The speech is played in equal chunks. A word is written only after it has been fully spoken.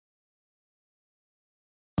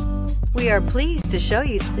We are pleased to show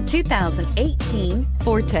you the 2018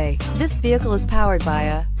 Forte. This vehicle is powered by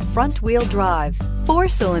a front-wheel drive,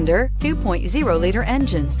 4-cylinder, 2.0-liter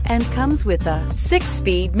engine, and comes with a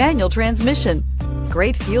 6-speed manual transmission.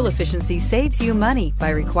 Great fuel efficiency saves you money by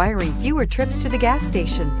requiring fewer trips to the gas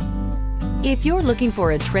station. If you're looking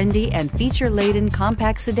for a trendy and feature-laden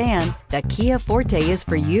compact sedan, the Kia Forte is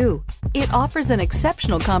for you. It offers an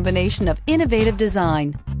exceptional combination of innovative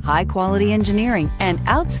design, high-quality engineering, and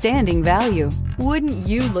outstanding value. Wouldn't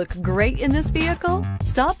you look great in this vehicle?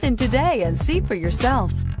 Stop in today and see for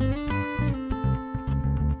yourself.